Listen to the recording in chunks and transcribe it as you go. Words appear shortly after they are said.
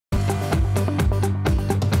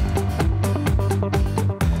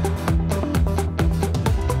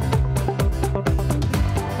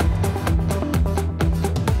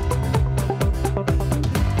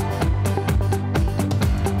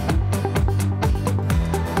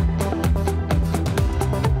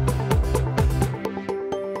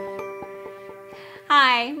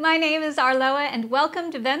My name is Arloa and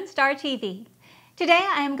welcome to Venstar TV. Today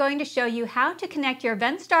I am going to show you how to connect your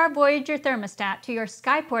Venstar Voyager thermostat to your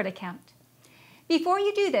Skyport account. Before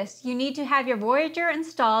you do this, you need to have your Voyager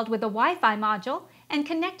installed with a Wi-Fi module and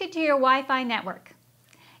connected to your Wi-Fi network.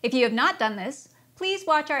 If you have not done this, please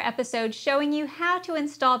watch our episode showing you how to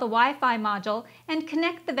install the Wi-Fi module and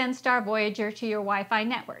connect the Venstar Voyager to your Wi-Fi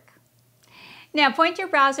network. Now point your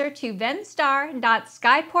browser to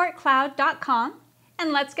venstar.skyportcloud.com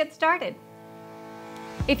and let's get started.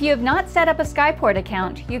 If you have not set up a Skyport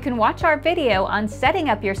account, you can watch our video on setting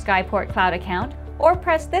up your Skyport Cloud account or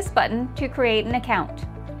press this button to create an account.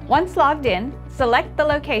 Once logged in, select the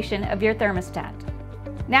location of your thermostat.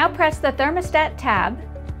 Now press the Thermostat tab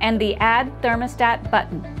and the Add Thermostat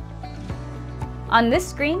button. On this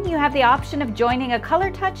screen, you have the option of joining a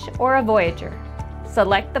ColorTouch or a Voyager.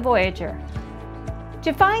 Select the Voyager.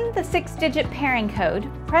 To find the 6-digit pairing code,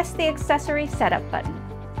 press the Accessory Setup button,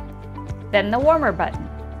 then the Warmer button.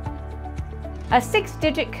 A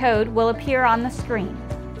 6-digit code will appear on the screen.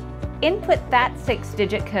 Input that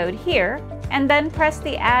 6-digit code here, and then press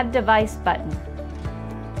the Add Device button.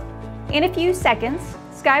 In a few seconds,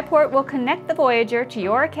 Skyport will connect the Voyager to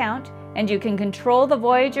your account, and you can control the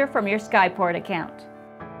Voyager from your Skyport account.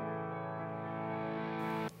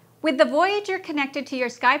 With the Voyager connected to your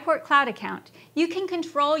Skyport Cloud account, you can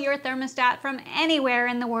control your thermostat from anywhere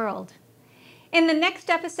in the world. In the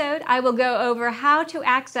next episode, I will go over how to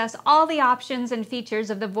access all the options and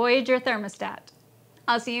features of the Voyager thermostat.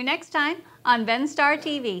 I'll see you next time on Venstar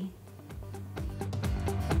TV.